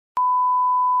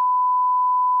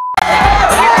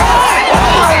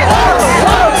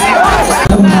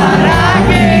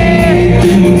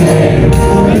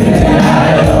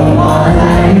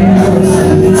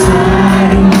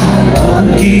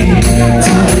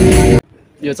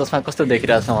यो चस्मा कस्तो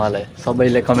देखिरहेछ उहाँलाई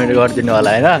सबैले कमेन्ट गरिदिनु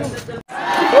होला हैन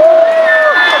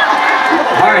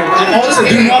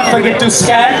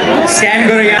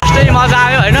यस्तै मजा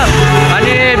आयो हैन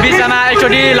अनि बिचमा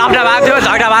एकचोटि लफडा भएको थियो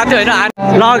झगडा भएको थियो हैन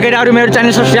ल केटाहरु मेरो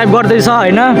च्यानल सब्स्क्राइब गर्दैछ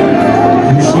हैन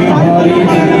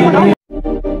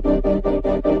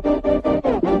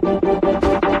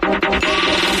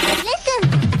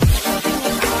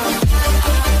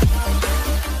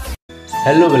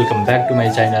hello welcome back to my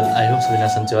channel I hope सबैजना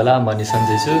सन्चै होला म नि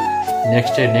सन्चै छु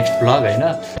नेक्स्ट ब्लग हैन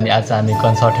अनि आज हामी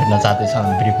कन्सर्ट हेर्न जाँदैछौँ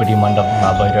भिरकुटी मण्डपमा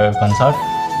भइरहेको कन्सर्ट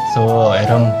सो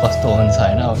हेरौँ कस्तो हुन्छ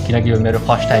हैन किनकि यो मेरो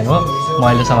फर्स्ट टाइम हो म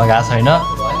अहिलेसम्म गएको छैन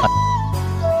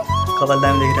कपाल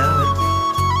दाम देखिरहेको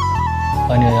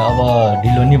अनि अब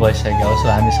ढिलो नि भइसक्यो सो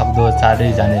हामी सक्दो चाँडै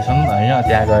जानेछौँ हैन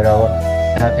त्यहाँ गएर अब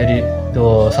त्यहाँ फेरि त्यो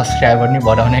सब्सक्राइबर नि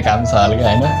बढाउने काम छ हल्का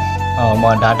हैन म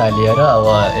डाटा लिएर अब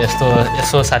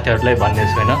यसो साथीहरूलाई भन्ने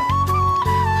छु हैन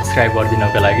सब्सक्राइब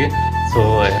गरिदिनको लागि सो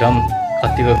हेरौँ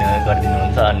कतिको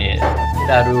गरिदिनुहुन्छ अनि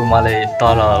केटाहरू मलाई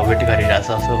तल वेट गरिरहेछ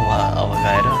सो म अब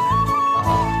गएर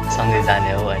सँगै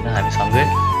जाने हो हैन हामी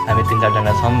 3-4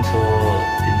 जना छौँ सो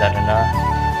 3-4 जना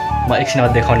म एकछिनमा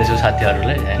देखाउने छु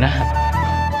साथीहरूलाई हैन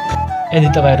यदि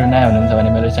तपाईँहरू नयाँ हुनुहुन्छ भने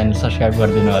मेरो च्यानल सब्सक्राइब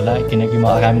गरिदिनु होला किनकि म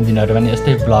आगामी दिनहरू पनि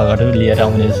यस्तै ब्लगहरू लिएर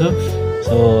आउनेछु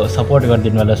सो सपोर्ट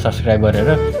गरिदिनु होला सब्सक्राइब गरेर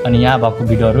अनि यहाँ भएको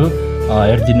भिडियोहरू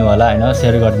हेरिदिनु होला हैन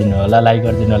सेयर गरिदिनु होला लाइक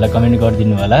गरिदिनु होला कमेन्ट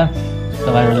गरिदिनु होला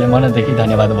तपाईहरुले मनदेखि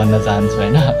धन्यवाद भन्न चाहन्छु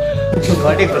हैन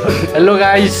हेलो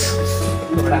गाइस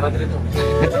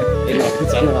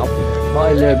म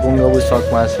अहिले गङ्गाबु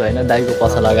सकमा छु हैन दाइको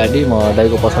पसल अगाडि म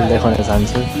दाइको पसल देखाउन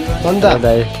चाहन्छु अन्त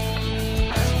दाइ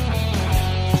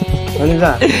अनि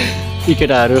जा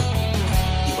केटाहरू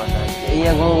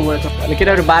यहाँ गाउँबाट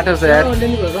केटाहरू बाटो छ यार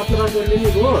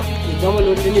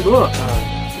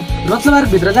रत्नबार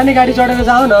भित्र जाने गाडी चढेर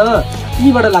जाऊ न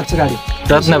यहीबाट लाग्छ गाडी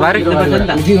रत्नबार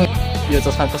यो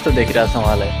चस्मा कस्तो देखिरहेछ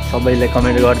उहाँलाई सबैले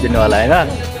कमेन्ट गरिदिनु होला हैन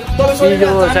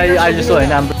यो चाहिँ अहिले सो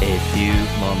हैन हाम्रो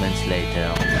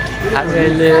हामी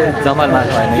अहिले जमलमा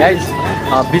छ हैन गाइस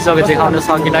बिचको देखाउन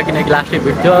सकिन किनकि लास्टै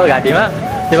भिड्थ्यो गाडीमा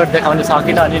त्यही भएर देखाउन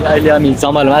सकिन अनि अहिले हामी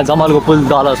जमलको पुल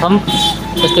तल छौँ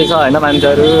त्यस्तै छ हैन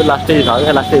मान्छेहरू लास्टै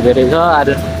धेरै छ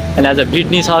अनि आज भिड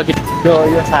नि छ कि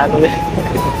यो साथले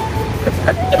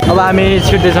अब हामी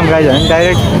छिट्दैछौँ गाइस होइन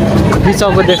डाइरेक्ट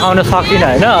बिचको देखाउन सकिन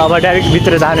हैन अब डाइरेक्ट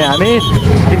भित्र जाने हामी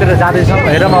भित्र जाँदैछौँ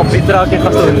हेरौँ अब भित्र के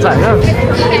कस्तो हुन्छ हैन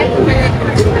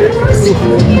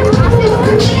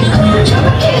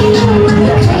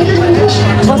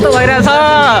कस्तो भइरहेछ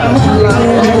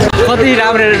कति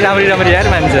राम्री यार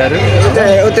मान्छेहरू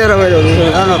उतै रमाइलो हुन्छ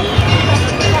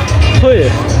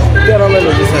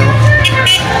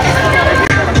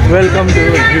वेलकम टु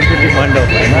भिरकुटी मण्डप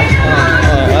हैन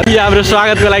हाम्रो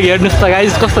स्वागतको लागि हेर्नुहोस् त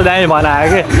गाइस कस्तो दामी बनायो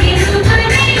के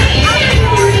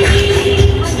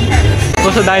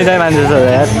कस्तो दामी मान्छे छ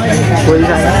यार कोही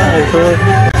छैन यसो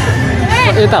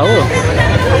यता हो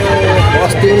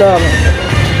अस्ति ल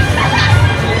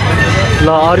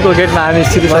अर्को गेटमा हामी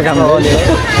सिरिसक्यौँ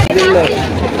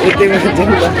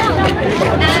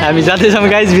हामी जाँदैछौँ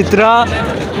गाइस भित्र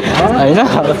हैन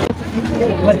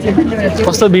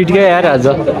कस्तो भिड गयो यार आज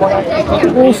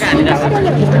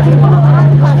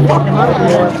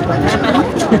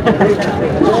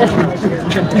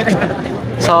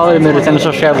सबै मेरो च्यानल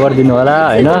सब्सक्राइब गरिदिनु होला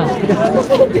हैन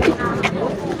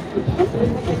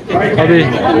अभी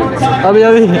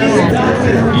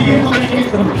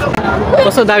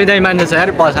कस्तो दामी मान्छे छ यार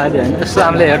पछाडि हैन यसो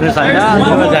हामीले हेर्नु छैन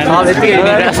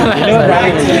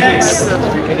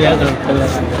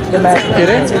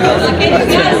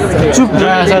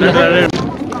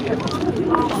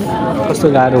कस्तो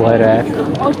गाह्रो भएर यार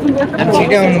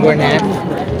छिटै आउनु पर्ने यार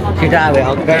छिटो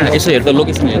आयो यसो हेर्दा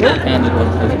लोकेसन हेर्दा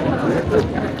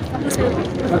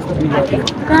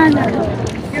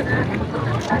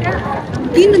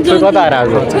कता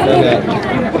आएको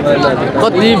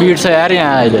कति भिड छ यार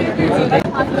यहाँ अहिले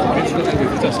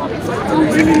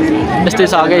यस्तै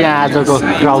छ क्या यहाँ आजको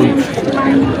क्राउड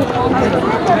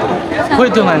खोइ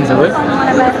त्यो मान्छे हो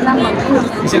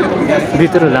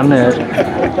भित्र जाऊँ न यार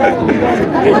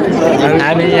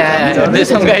हामी यहाँ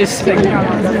हेर्दैछौँ गाइस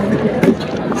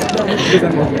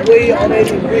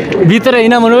भित्र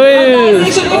हिँड मनु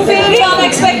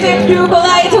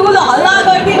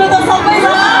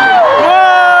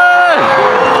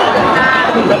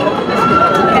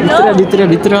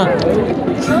भित्र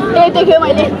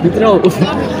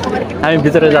हामी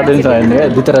भित्र जाँदैछौँ होइन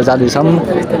भित्र जाँदैछौँ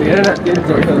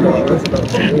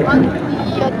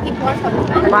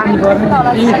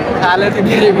हालेर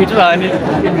भित्र अनि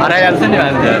हराइहाल्छ नि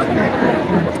मान्छे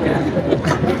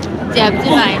Chẹp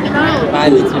chứ này.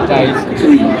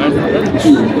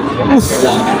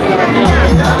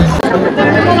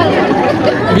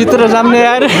 भित्र जाम्ने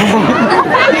यार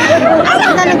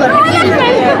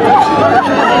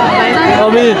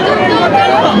अबे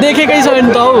देखेकै छैन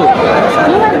त हौ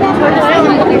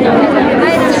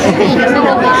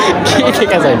के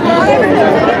देखेका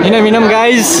छैन हिँडम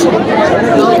गाइस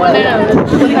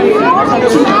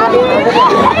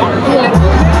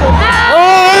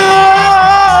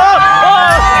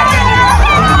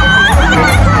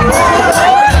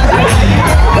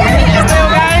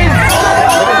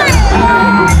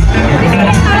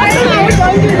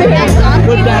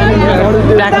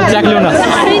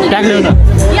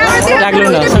ट्याग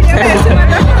ल्याउन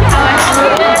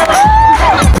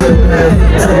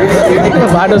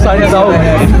बाटो सरी त हौ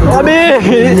अबे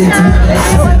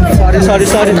सरी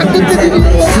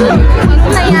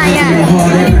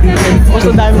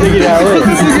कस्तो दामी देखिरहेको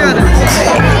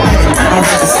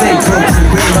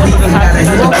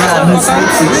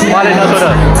मलाई नछोड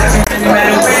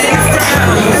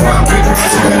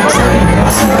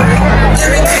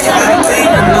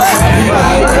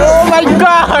Oh my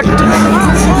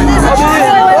god!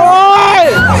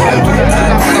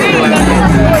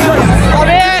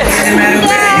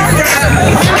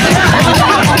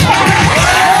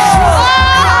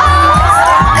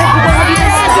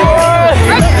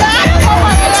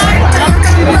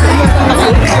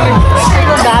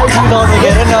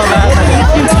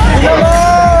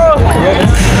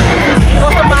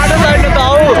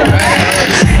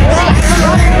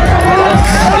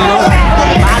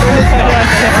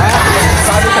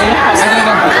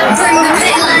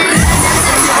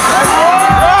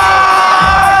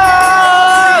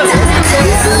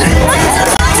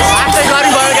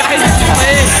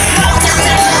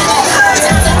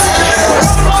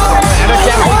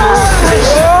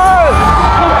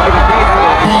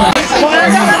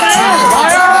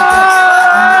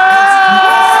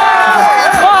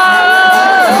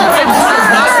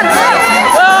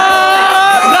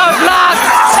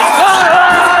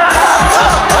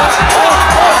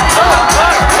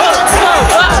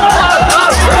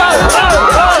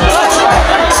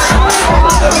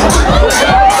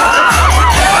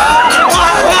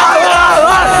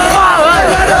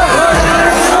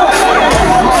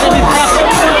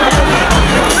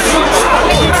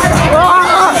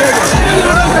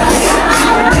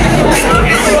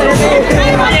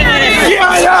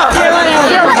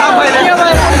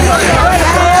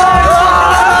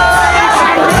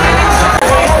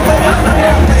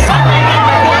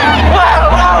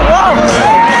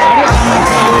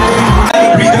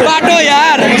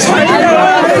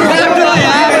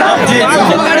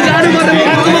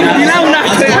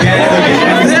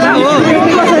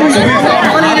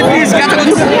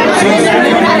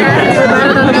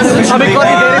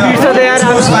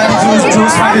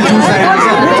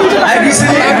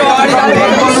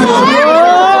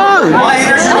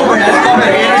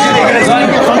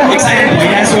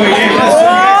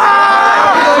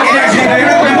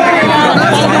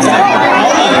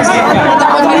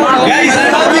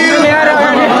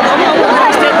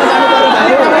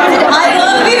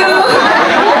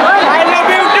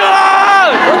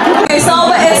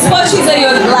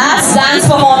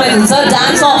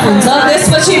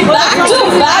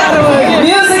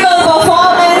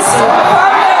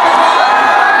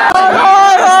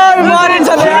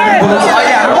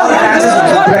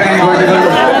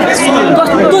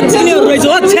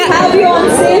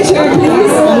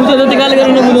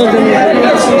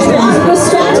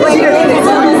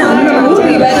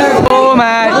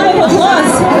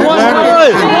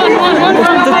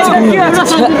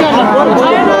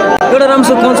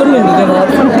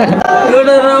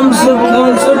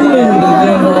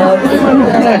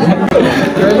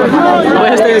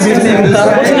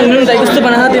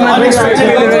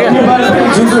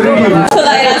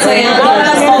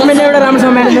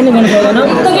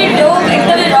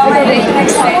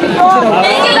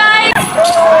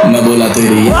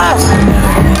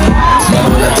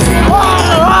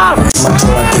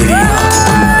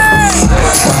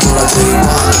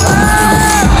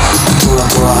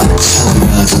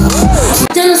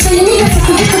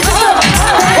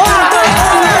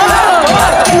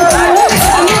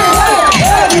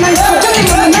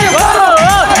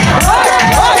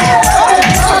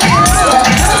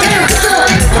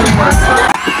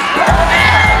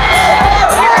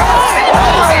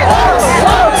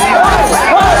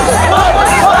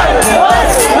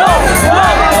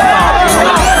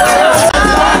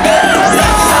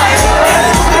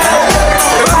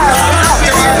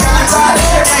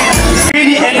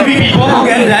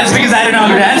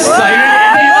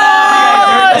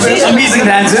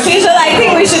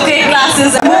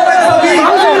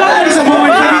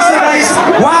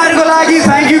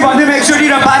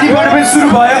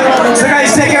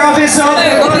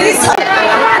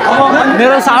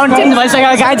 मेरो साउन्ड चेन्ज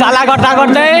भइसक्यो गाई झला गर्दा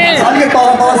गर्दै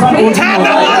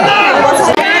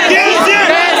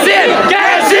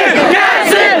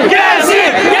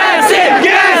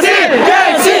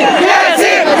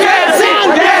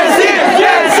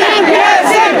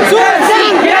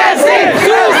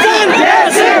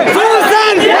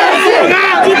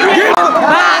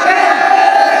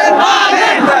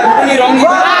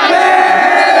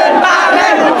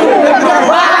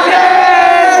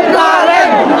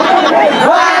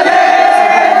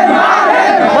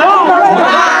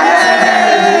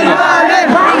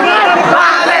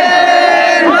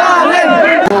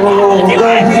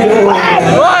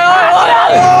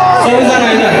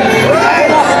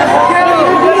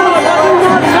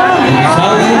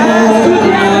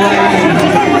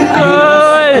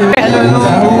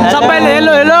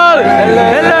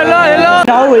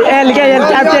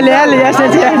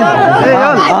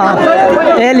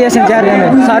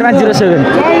Sharma 07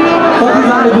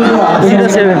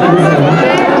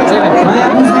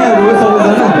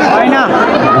 हैन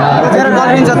तेरो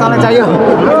गर्लफ्रेन्ड छ तँलाई चाहियो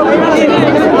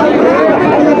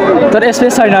तर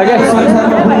स्पेस छैन के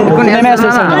कुन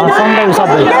स्पेस छैन सम्भव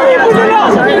सबै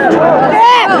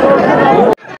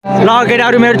ल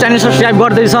केटाहरु मेरो च्यानल सब्स्क्राइब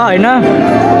गर्दै छ हैन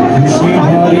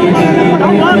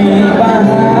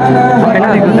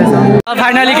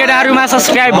फाइनली केटाहरुमा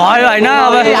सब्स्क्राइब भयो हैन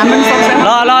अब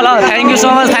ल thank you so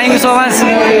much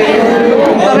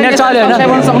net चल्यो हैन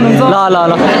ल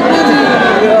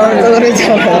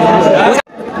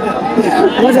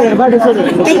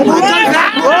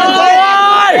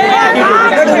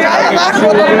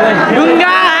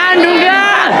ढुङ्गा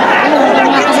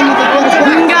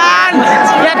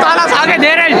यहाँ तल छ के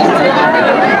धेरै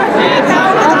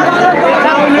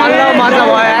मजा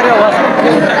भयो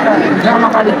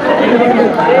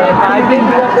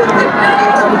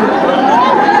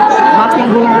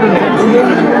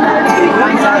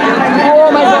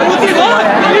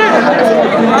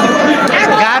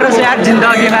गाह्रो छ यार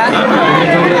जिन्दगीमा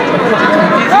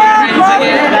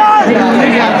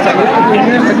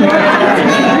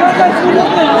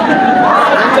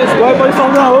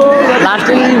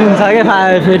लास्टै हुन्छ क्या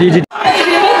फेरि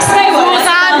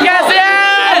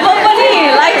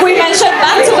Like we mentioned,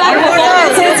 back-to-back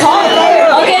performances.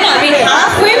 Okay, now we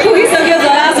halfway pugisakyo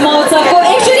Daraz Mahotsav ko.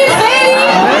 Actually, very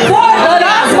for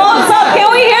Daraz Mahotsav. Can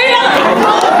we hear you?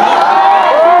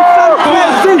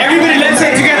 Everybody, let's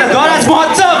say together, Daraz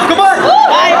Mahotsav. Come on.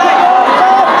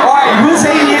 Alright, who's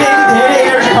saying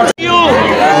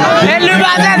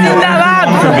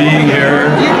for being here,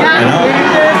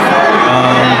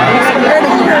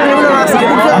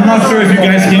 I'm not sure if you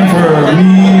guys came for me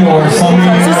or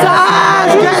Samir.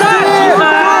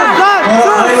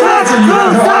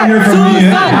 Here for me,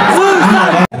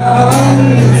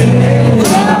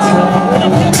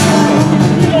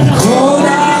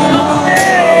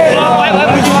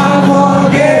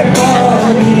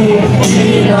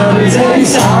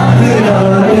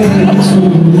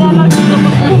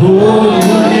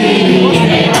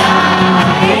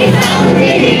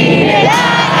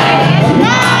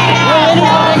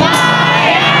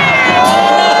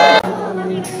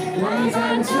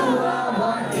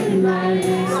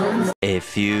 A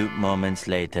few moments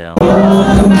later.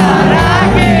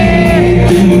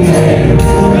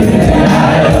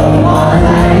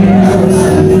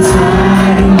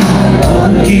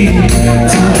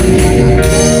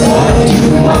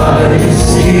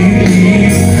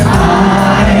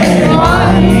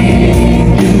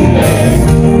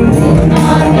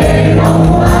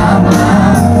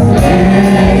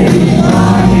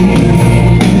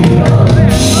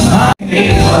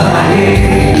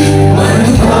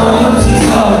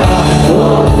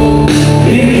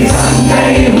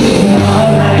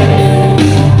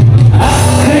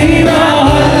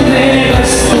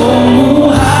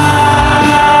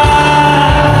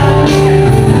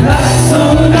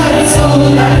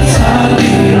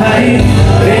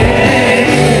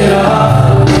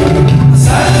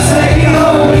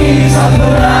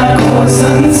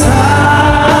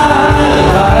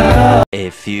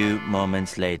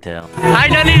 moments later.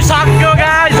 Finally सक्यो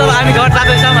guys अब हामी घर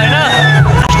जाँदैछौँ हैन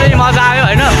कस्तै मजा आयो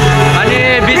हैन अनि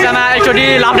बिचमा एकचोटी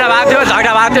लफडा भएको थियो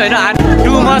झगडा भएको थियो हैन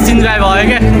टु मच इन्जोय भयो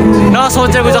के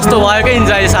नसोचेको जस्तो भयो के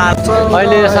इन्जोय साथ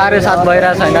अहिले 7:30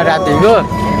 भइरहेछ हैन रातिको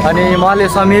अनि मैले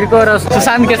समीरको र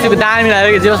सुशान्त केसीको दामी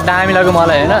लाग्यो कि जे होस् दामी लाग्यो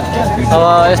मलाई होइन। अब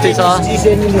यस्तै छ,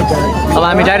 अब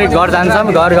हामी डाइरेक्ट घर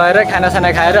जान्छौँ, घर गएर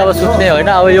खानासाना खाएर अब सुत्ने होइन।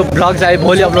 अब यो भ्लग चाहिँ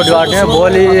भोलि अपलोड गर्ने हो।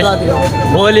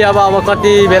 भोलि अब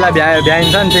कति बेला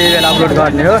भ्याइन्छ नि त्यही बेला अपलोड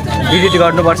गर्ने हो। एडिट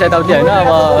गर्नुपर्छ यताउति होइन। अब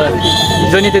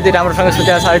हिजो नि त्यति राम्रोसँग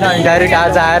सुतेको छैन अनि डाइरेक्ट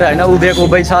आज आएर होइन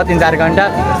उभै छ 3-4 घन्टा।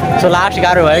 सो लास्ट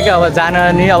गाह्रो भयो कि अब जान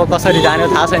नि अब कसरी जाने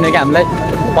थाहा छैन कि हामीलाई।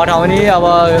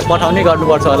 पठाउने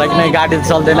गर्नुपर्छ होला किनकि गाडी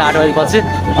चल्दैन 8 बजेपछि।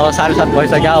 अब 7:30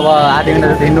 भइसक्यो, अब आधा घन्टा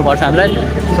जति हिँड्नुपर्छ हामीलाई।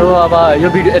 सो अब यो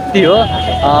भिडियो यति हो।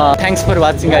 थ्याङ्क्स फर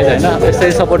वाचिङ गाइज होइन।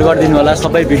 यसरी सपोर्ट गरिदिनु होला,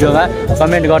 सबै भिडियोमा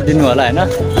कमेन्ट गरिदिनु होला होइन।